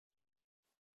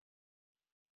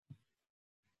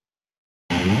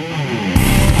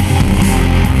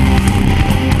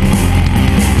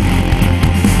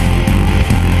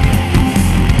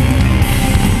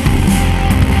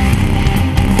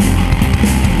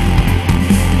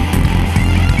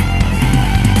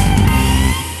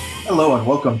Hello and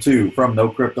welcome to From No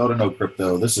Crypto to No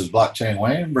Crypto. This is Blockchain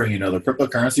Wayne bringing you another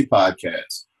cryptocurrency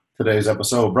podcast. Today's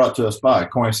episode brought to us by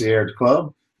Coincierge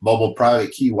Club, mobile private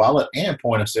key wallet, and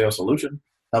point of sale solution,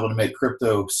 helping to make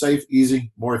crypto safe,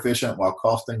 easy, more efficient while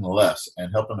costing less,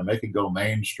 and helping to make it go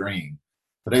mainstream.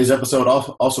 Today's episode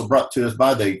also brought to us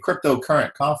by the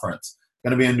Cryptocurrent Conference, going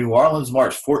to be in New Orleans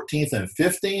March 14th and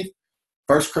 15th.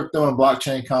 First crypto and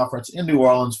blockchain conference in New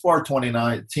Orleans for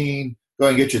 2019. Go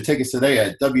ahead and get your tickets today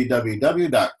at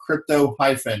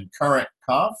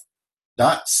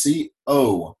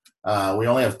www.crypto-currentconf.co. We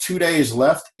only have 2 days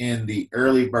left in the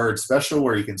early bird special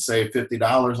where you can save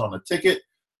 $50 on a ticket.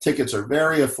 Tickets are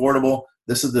very affordable.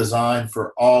 This is designed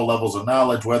for all levels of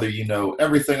knowledge, whether you know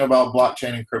everything about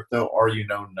blockchain and crypto or you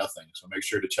know nothing. So make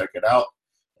sure to check it out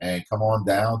and come on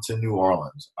down to New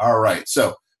Orleans. All right,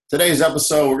 so today's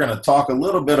episode, we're going to talk a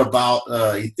little bit about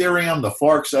Ethereum, the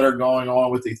forks that are going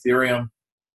on with Ethereum,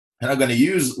 and I'm going to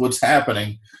use what's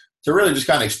happening to really just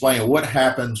kind of explain what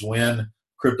happens when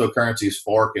cryptocurrencies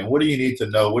fork and what do you need to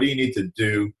know, what do you need to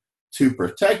do to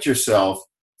protect yourself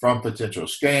from potential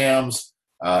scams,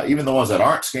 even the ones that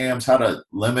aren't scams, how to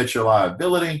limit your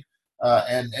liability,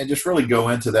 and just really go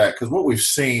into that because what we've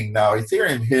seen now,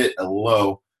 Ethereum hit a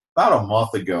low about a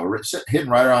month ago, hitting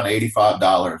right around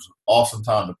 $85. Awesome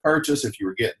time to purchase if you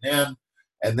were getting in.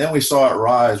 And then we saw it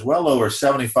rise well over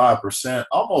 75%,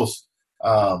 almost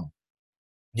hit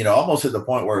the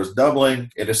point where it's doubling.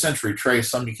 It essentially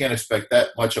retraced some. You can't expect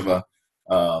that much of a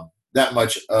run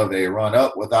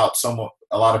up without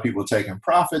a lot of people taking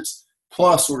profits.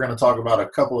 Plus, we're going to talk about a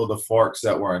couple of the forks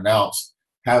that were announced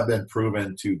have been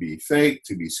proven to be fake,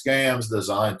 to be scams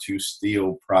designed to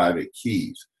steal private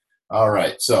keys. All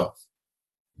right, so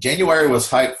January was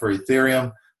hyped for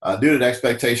Ethereum due to the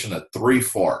expectation of 3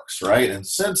 forks, right? And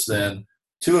since then,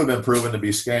 2 have been proven to be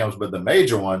scams, but the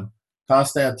major one,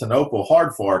 Constantinople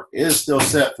hard fork, is still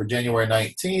set for January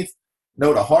 19th.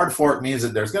 Note a hard fork means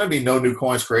that there's going to be no new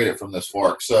coins created from this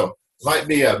fork. So it might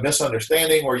be a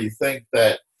misunderstanding where you think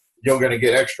that you're going to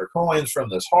get extra coins from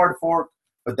this hard fork,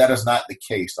 but that is not the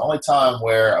case. The only time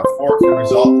where a fork can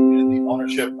result in the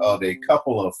ownership of a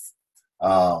couple of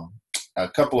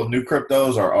new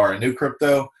cryptos or a new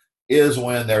crypto is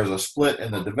when there's a split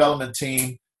in the development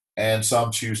team and some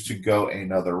choose to go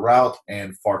another route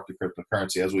and fork the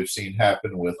cryptocurrency, as we've seen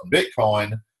happen with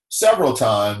Bitcoin several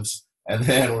times. And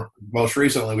then most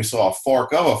recently we saw a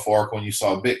fork of a fork when you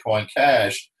saw Bitcoin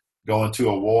Cash go into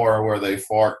a war where they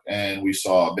forked, and we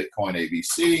saw Bitcoin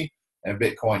ABC and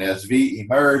Bitcoin SV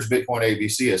emerge. Bitcoin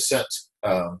ABC has since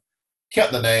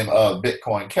kept the name of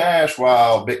Bitcoin Cash,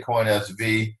 while Bitcoin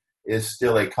SV is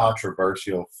still a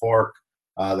controversial fork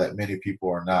that many people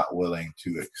are not willing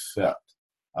to accept.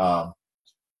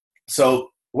 So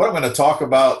what I'm going to talk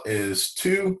about is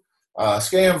 2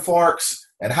 scam forks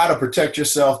and how to protect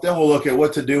yourself. Then we'll look at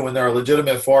what to do when there are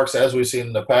legitimate forks, as we've seen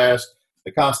in the past.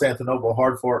 The Constantinople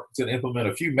hard fork is going to implement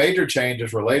a few major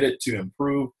changes related to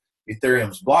improve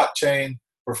Ethereum's blockchain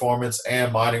performance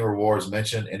and mining rewards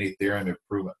mentioned in Ethereum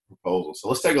improvement proposal. So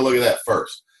let's take a look at that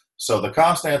first. So the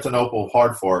Constantinople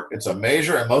hard fork, it's a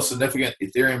major and most significant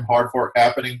Ethereum hard fork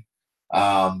happening.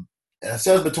 And it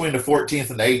says between the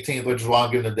 14th and the 18th, which is why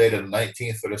I'm giving the date of the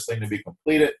 19th for this thing to be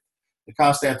completed. The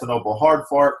Constantinople hard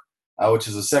fork, which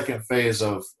is the second phase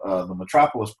of the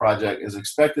Metropolis project, is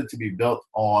expected to be built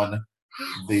on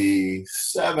the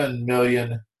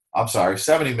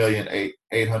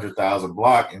 70,800,000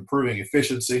 block, improving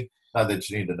efficiency. Not that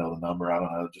you need to know the number. I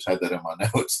don't know. I just had that in my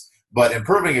notes. But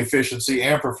improving efficiency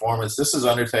and performance, this is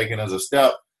undertaken as a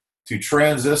step to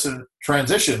transition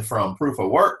from proof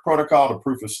of work protocol to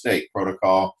proof of stake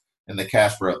protocol in the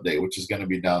Casper update, which is going to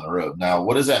be down the road. Now,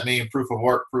 what does that mean, proof of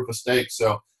work, proof of stake?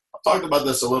 So I've talked about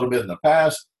this a little bit in the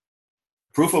past.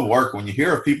 Proof of work, when you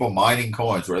hear of people mining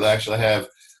coins where they actually have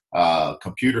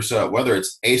computer set up, whether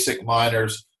it's ASIC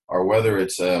miners or whether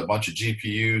it's a bunch of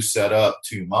GPUs set up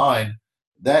to mine,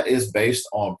 that is based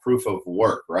on proof of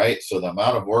work, right? So the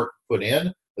amount of work put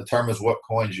in determines what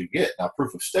coins you get. Now,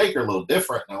 proof of stake are a little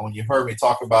different. Now, when you heard me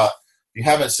talk about, if you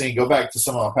haven't seen, go back to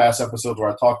some of my past episodes where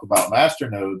I talked about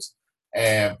masternodes.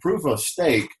 And proof of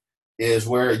stake is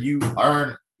where you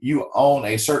own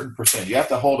a certain percent. You have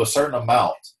to hold a certain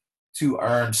amount to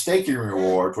earn staking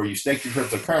rewards, where you stake your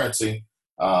cryptocurrency,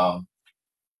 run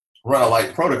a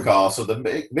light protocol. So the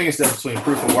biggest difference between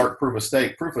proof of work, proof of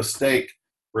stake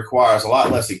requires a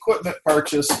lot less equipment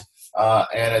purchase,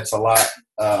 and it's a lot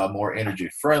more energy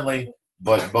friendly,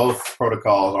 but both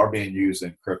protocols are being used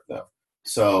in crypto.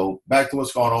 So back to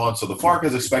what's going on. So the fork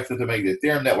is expected to make the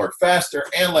Ethereum network faster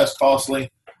and less costly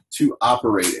to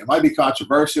operate. It might be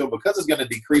controversial because it's going to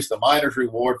decrease the miner's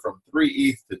reward from 3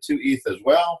 ETH to 2 ETH as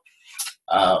well.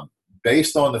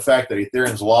 based on the fact that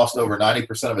Ethereum's lost over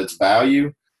 90% of its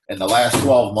value in the last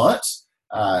 12 months,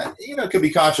 it could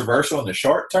be controversial in the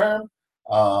short term.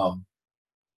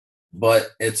 But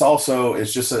it's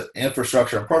just an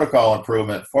infrastructure and protocol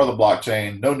improvement for the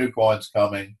blockchain. No new coins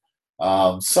coming.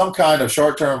 Some kind of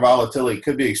short-term volatility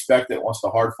could be expected once the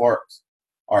hard forks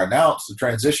are announced. The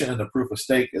transition into proof of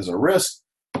stake is a risk,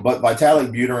 but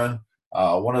Vitalik Buterin,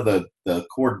 one of the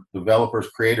core developers,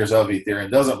 creators of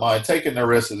Ethereum, doesn't mind taking the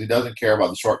risk as he doesn't care about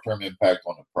the short-term impact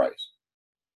on the price.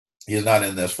 He's not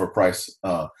in this for price.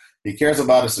 He cares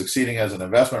about it succeeding as an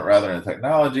investment rather than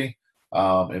technology.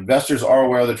 Investors are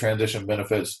aware of the transition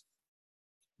benefits.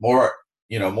 More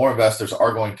investors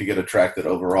are going to get attracted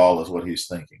overall, is what he's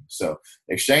thinking. So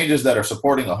exchanges that are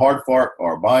supporting a hard fork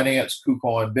are Binance,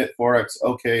 KuCoin, Bitforex,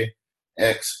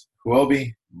 OKX,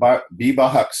 Huobi,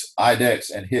 BBOX,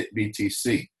 IDEX, and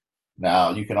HitBTC.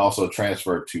 Now, you can also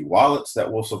transfer to wallets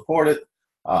that will support it,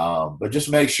 but just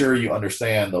make sure you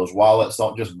understand those wallets.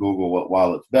 Don't just Google what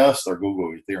wallet's best or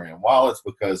Google Ethereum wallets,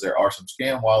 because there are some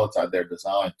scam wallets out there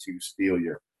designed to steal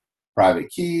your private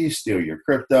keys, steal your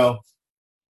crypto,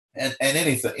 and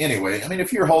anything. Anyway, I mean,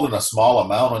 if you're holding a small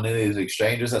amount on any of these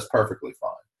exchanges, that's perfectly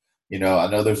fine. I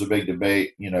know there's a big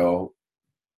debate,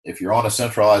 if you're on a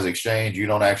centralized exchange, you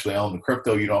don't actually own the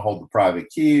crypto, you don't hold the private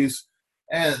keys,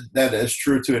 and that is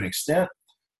true to an extent.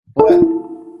 But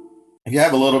if you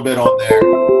have a little bit on there,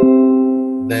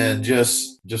 then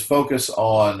just focus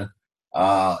on,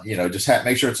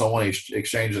 make sure it's on one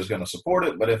exchange that's going to support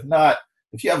it. But if not,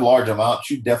 if you have large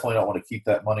amounts, you definitely don't want to keep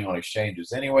that money on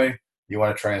exchanges anyway. You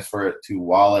want to transfer it to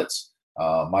wallets.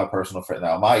 My personal friend,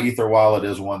 now my Ether wallet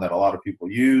is one that a lot of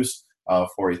people use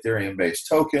for Ethereum-based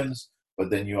tokens. But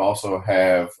then you also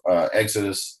have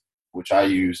Exodus, which I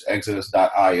use,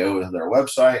 exodus.io is their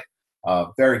website.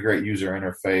 Very great user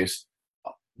interface.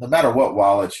 No matter what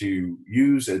wallet you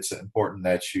use, it's important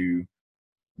that you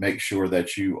make sure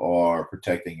that you are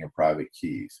protecting your private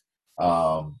keys.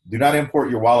 Do not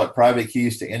import your wallet private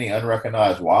keys to any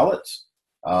unrecognized wallets,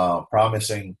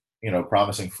 promising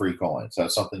free coins.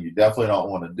 That's something you definitely don't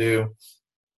want to do.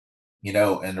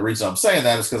 And the reason I'm saying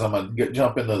that is because I'm going to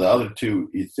jump into the other two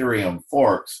Ethereum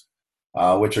forks,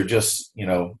 which are just,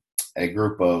 a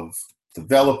group of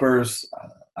developers.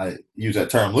 I use that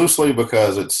term loosely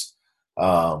because it's,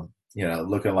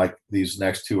 looking like these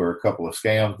next two are a couple of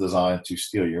scams designed to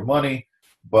steal your money.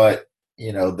 But,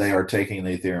 they are taking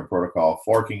the Ethereum protocol,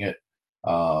 forking it,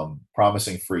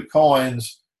 promising free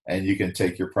coins, and you can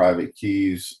take your private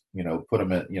keys, put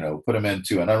them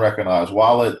into an unrecognized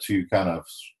wallet to kind of,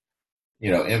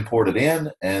 import it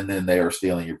in, and then they are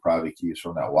stealing your private keys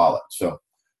from that wallet. So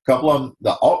a couple of them,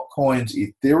 the altcoins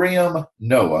Ethereum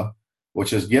Noah,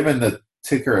 which is given the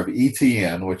ticker of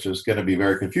ETN, which is going to be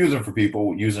very confusing for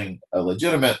people using a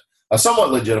somewhat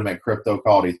legitimate crypto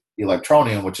called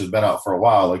Electroneum, which has been out for a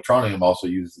while. Electroneum also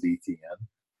uses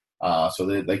ETN. So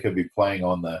they could be playing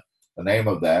on the name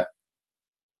of that.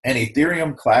 And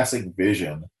Ethereum Classic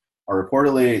Vision are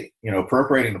reportedly,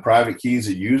 appropriating the private keys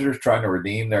of users trying to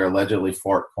redeem their allegedly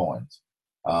forked coins.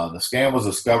 The scam was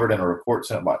discovered in a report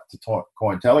sent to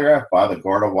Cointelegraph by the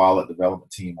Garda Wallet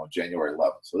development team on January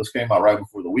 11th. So this came out right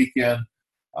before the weekend.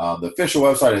 The official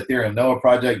website of Ethereum Noah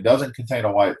project doesn't contain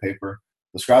a white paper.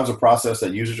 Describes a process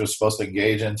that users are supposed to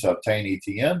engage in to obtain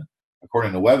ETN.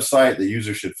 According to the website, the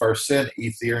user should first send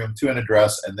Ethereum to an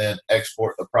address and then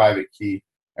export the private key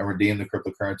and redeem the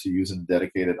cryptocurrency using a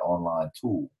dedicated online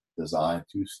tool designed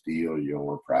to steal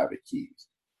your private keys.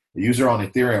 The user on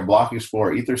Ethereum Block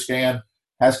Explorer Etherscan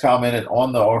has commented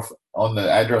on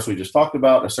the address we just talked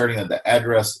about, asserting that the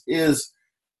address is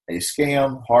a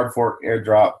scam, hard fork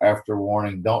airdrop. After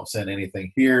warning, don't send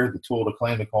anything here. The tool to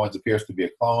claim the coins appears to be a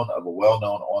clone of a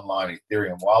well-known online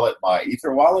Ethereum wallet,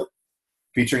 MyEtherWallet,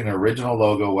 featuring the original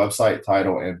logo, website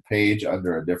title, and page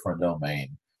under a different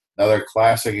domain. Another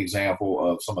classic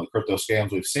example of some of the crypto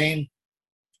scams we've seen.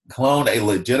 Clone a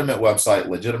legitimate website,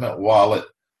 legitimate wallet,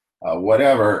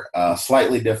 whatever,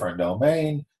 slightly different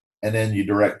domain, and then you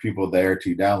direct people there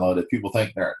to download it. People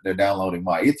think they're downloading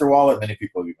MyEtherWallet. Many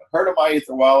people have even heard of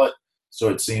MyEtherWallet, so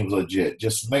it seems legit.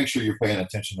 Just make sure you're paying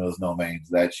attention to those domains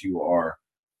that you are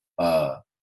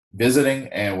visiting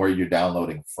and where you're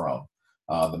downloading from.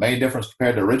 The main difference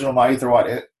compared to original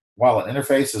MyEtherWallet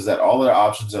interface is that all of the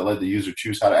options that let the user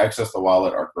choose how to access the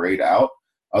wallet are grayed out,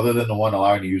 other than the one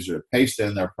allowing the user to paste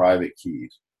in their private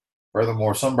keys.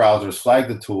 Furthermore, some browsers flag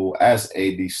the tool as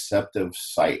a deceptive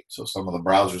site. So some of the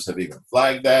browsers have even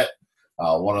flagged that.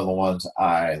 One of the ones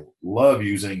I love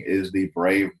using is the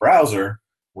Brave browser,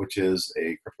 which is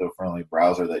a crypto-friendly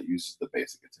browser that uses the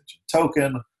basic attention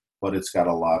token, but it's got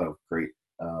a lot of great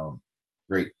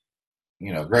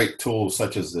great tools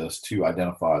such as this to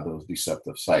identify those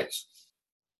deceptive sites.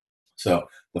 So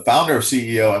the founder of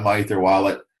CEO in My Ether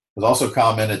Wallet has also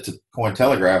commented to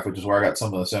Cointelegraph, which is where I got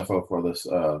some of this info for this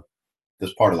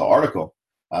part of the article.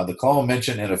 The clone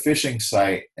mentioned is a phishing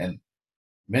site and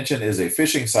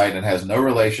has no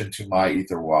relation to My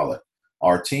Ether Wallet.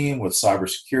 Our team with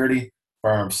cybersecurity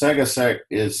firm SegaSec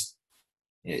is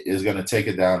going to take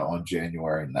it down on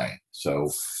January 9th.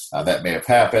 So that may have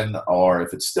happened, or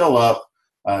if it's still up,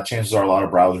 chances are a lot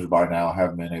of browsers by now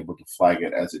have been able to flag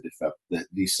it as a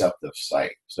deceptive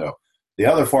site. So the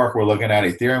other fork we're looking at,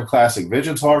 Ethereum Classic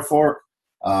Visions hard fork,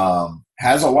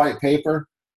 has a white paper.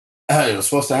 It was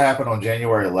supposed to happen on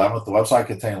January 11th. The website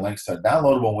contained links to a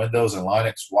downloadable Windows and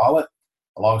Linux wallet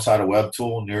alongside a web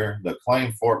tool near the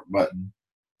Claim Fork button.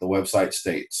 The website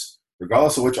states,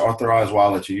 regardless of which authorized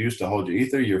wallet you use to hold your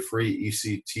Ether, your free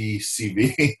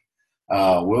ECTCV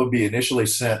will be initially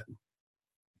sent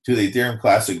to the Ethereum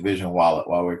Classic Vision wallet.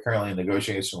 While we're currently in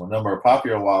negotiation with a number of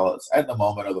popular wallets, at the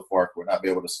moment of the fork, we'll not be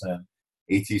able to send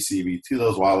ETCV to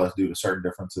those wallets due to certain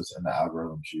differences in the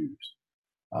algorithms used.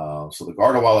 So the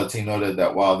Garda Wallet team noted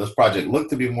that while this project looked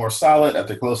to be more solid,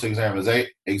 after close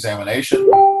examination,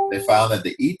 they found that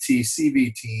the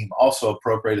ETCV team also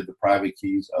appropriated the private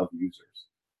keys of users.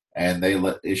 And they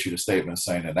issued a statement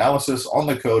saying analysis on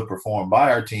the code performed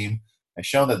by our team has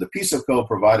shown that the piece of code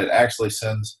provided actually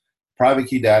sends private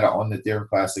key data on the Ethereum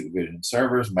Classic Vision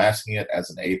servers, masking it as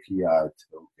an API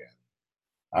token.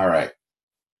 All right.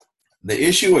 The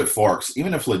issue with forks,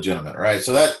 even if legitimate, right?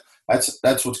 So that's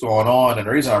what's going on. And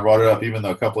the reason I brought it up, even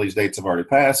though a couple of these dates have already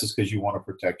passed, is because you want to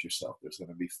protect yourself. There's going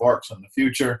to be forks in the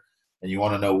future, and you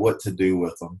want to know what to do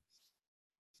with them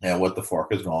and what the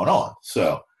fork is going on.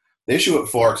 So the issue with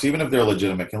forks, even if they're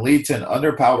legitimate, can lead to an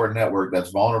underpowered network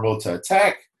that's vulnerable to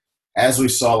attack, as we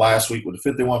saw last week with a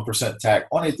 51% attack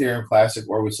on Ethereum Classic,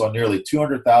 where we saw nearly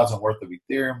 200,000 worth of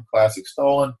Ethereum Classic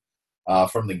stolen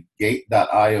from the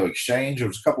Gate.io exchange. There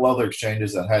was a couple other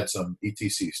exchanges that had some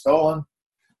ETC stolen.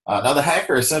 Now, the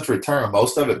hacker has since returned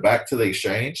most of it back to the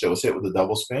exchange that was hit with a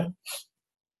double spin.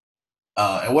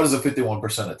 And what is a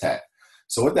 51% attack?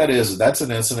 So what that is that's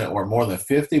an incident where more than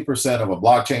 50% of a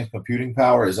blockchain's computing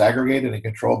power is aggregated and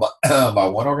controlled by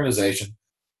one organization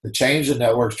to change the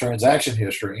network's transaction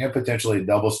history and potentially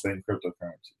double spin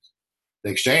cryptocurrencies.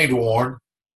 The exchange warned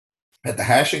that the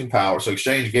hashing power, so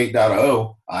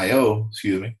ExchangeGate.io,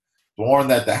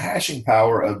 warned that the hashing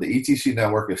power of the ETC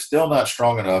network is still not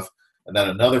strong enough and that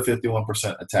another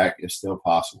 51% attack is still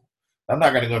possible. I'm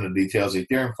not going to go into details.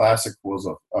 Ethereum Classic was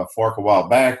a fork a while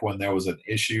back when there was an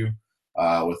issue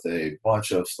with a bunch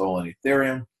of stolen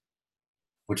Ethereum,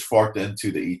 which forked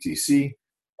into the ETC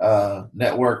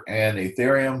network and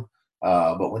Ethereum.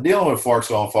 But when dealing with forks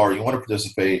going forward, you want to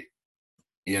participate.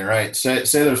 Right? Say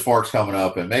there's forks coming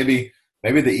up, and maybe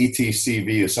the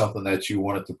ETCV is something that you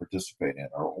wanted to participate in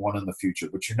or one in the future,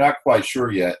 but you're not quite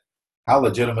sure yet how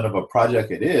legitimate of a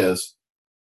project it is.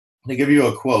 Let me give you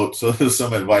a quote. So this is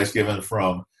some advice given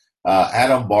from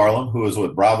Adam Barlam, who is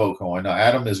with Bravo Coin. Now,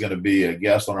 Adam is going to be a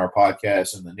guest on our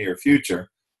podcast in the near future,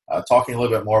 talking a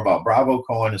little bit more about Bravo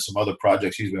Coin and some other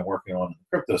projects he's been working on in the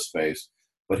crypto space.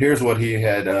 But here's what he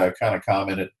had kind of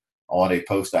commented on a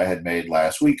post I had made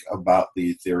last week about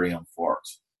the Ethereum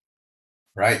forks.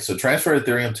 Right? So transfer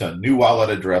Ethereum to a new wallet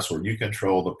address where you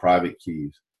control the private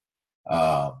keys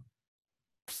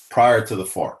prior to the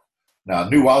fork. Now, a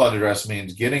new wallet address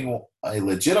means getting a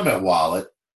legitimate wallet,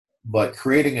 but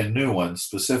creating a new one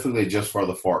specifically just for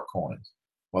the fork coins.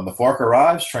 When the fork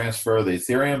arrives, transfer the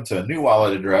Ethereum to a new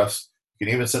wallet address. You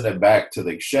can even send it back to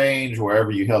the exchange, wherever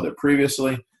you held it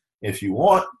previously, if you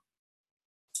want.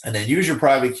 And then use your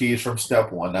private keys from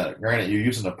step one. Now, granted, you're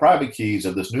using the private keys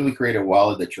of this newly created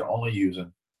wallet that you're only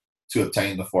using to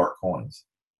obtain the fork coins.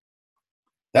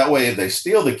 That way, if they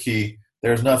steal the key,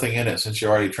 there's nothing in it since you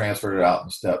already transferred it out in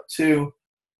step two,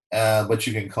 but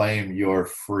you can claim your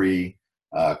free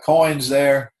coins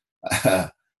there.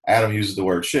 Adam uses the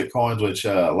word shit coins, which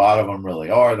a lot of them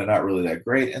really are. They're not really that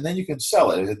great. And then you can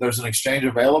sell it. If there's an exchange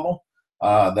available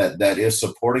that is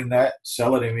supporting that,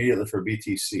 sell it immediately for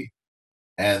BTC.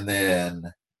 And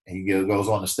then he goes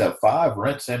on to step 5,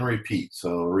 rinse and repeat. So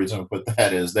the reason we put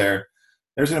that is there's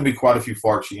going to be quite a few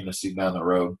forks you're going to see down the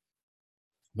road.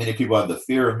 Many people have the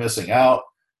fear of missing out.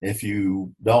 If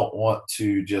you don't want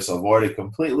to just avoid it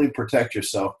completely, protect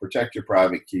yourself, protect your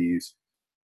private keys.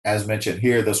 As mentioned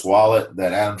here, this wallet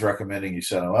that Adam's recommending you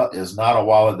set up is not a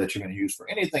wallet that you're going to use for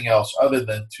anything else other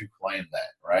than to claim that,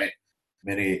 right?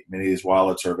 Many of these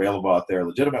wallets are available out there,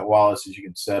 legitimate wallets that you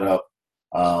can set up,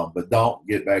 but don't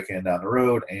get back in down the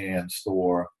road and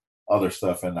store other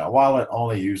stuff in that wallet.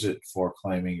 Only use it for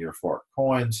claiming your fork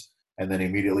coins. And then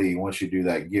immediately, once you do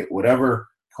that, get whatever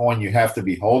coin you have to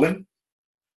be holding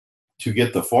to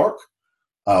get the fork.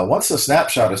 Once the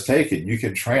snapshot is taken, you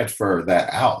can transfer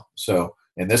that out. So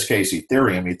in this case,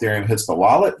 Ethereum hits the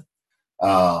wallet.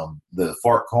 The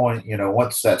fork coin,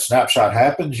 once that snapshot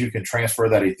happens, you can transfer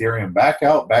that Ethereum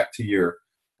back to your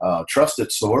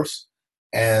trusted source.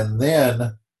 And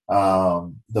then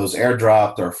those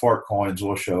airdropped or fork coins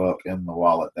will show up in the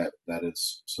wallet that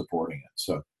is supporting it.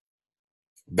 So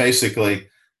basically,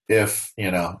 if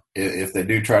they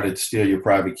do try to steal your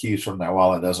private keys from that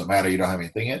wallet, it doesn't matter. You don't have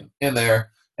anything in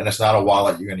there, and it's not a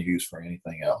wallet you're going to use for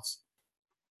anything else.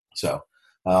 So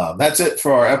that's it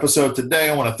for our episode today.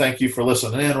 I want to thank you for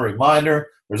listening in. A reminder,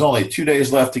 there's only 2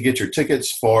 days left to get your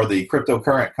tickets for the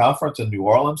Cryptocurrent Conference in New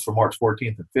Orleans for March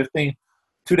 14th and 15th.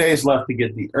 2 days left to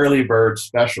get the early bird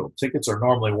special. Tickets are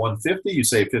normally $150. You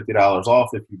save $50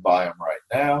 off if you buy them right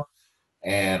now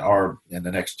and are in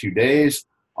the next 2 days.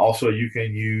 Also, you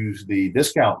can use the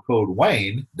discount code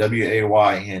WAYNE,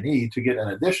 WAYNE, to get an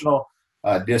additional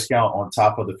discount on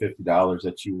top of the $50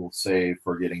 that you will save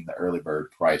for getting the early bird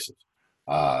prices.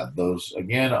 Those,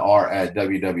 again, are at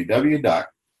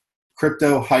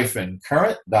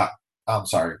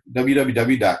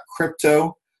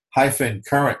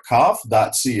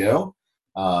www.crypto-currentconf.co.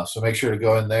 So make sure to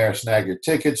go in there and snag your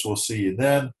tickets. We'll see you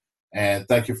then. And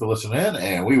thank you for listening in,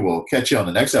 and we will catch you on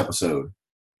the next episode.